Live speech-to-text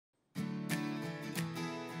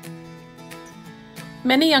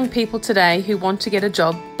Many young people today who want to get a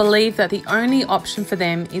job believe that the only option for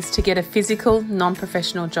them is to get a physical,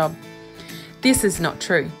 non-professional job. This is not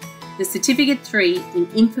true. The Certificate 3 in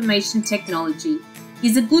Information Technology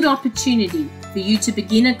is a good opportunity for you to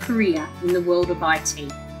begin a career in the world of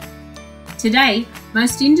IT. Today,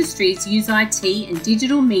 most industries use IT and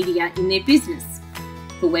digital media in their business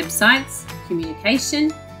for websites,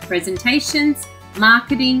 communication, presentations,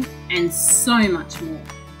 marketing, and so much more.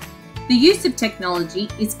 The use of technology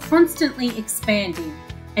is constantly expanding,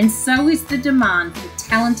 and so is the demand for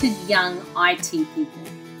talented young IT people.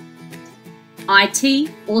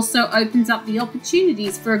 IT also opens up the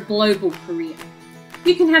opportunities for a global career.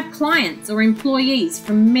 You can have clients or employees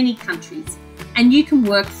from many countries, and you can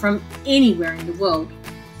work from anywhere in the world.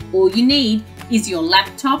 All you need is your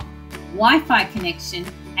laptop, Wi-Fi connection,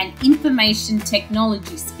 and information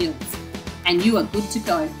technology skills, and you are good to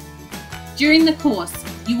go. During the course,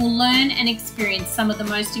 you will learn and experience some of the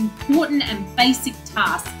most important and basic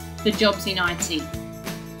tasks for jobs in IT.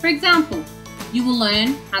 For example, you will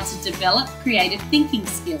learn how to develop creative thinking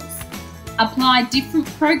skills, apply different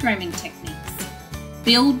programming techniques,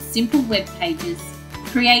 build simple web pages,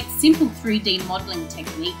 create simple 3D modeling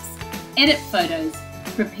techniques, edit photos,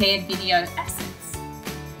 prepare video assets.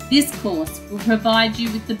 This course will provide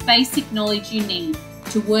you with the basic knowledge you need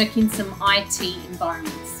to work in some IT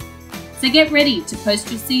environments. So get ready to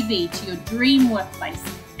post your CV to your dream workplace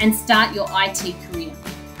and start your IT career.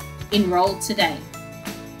 Enroll today.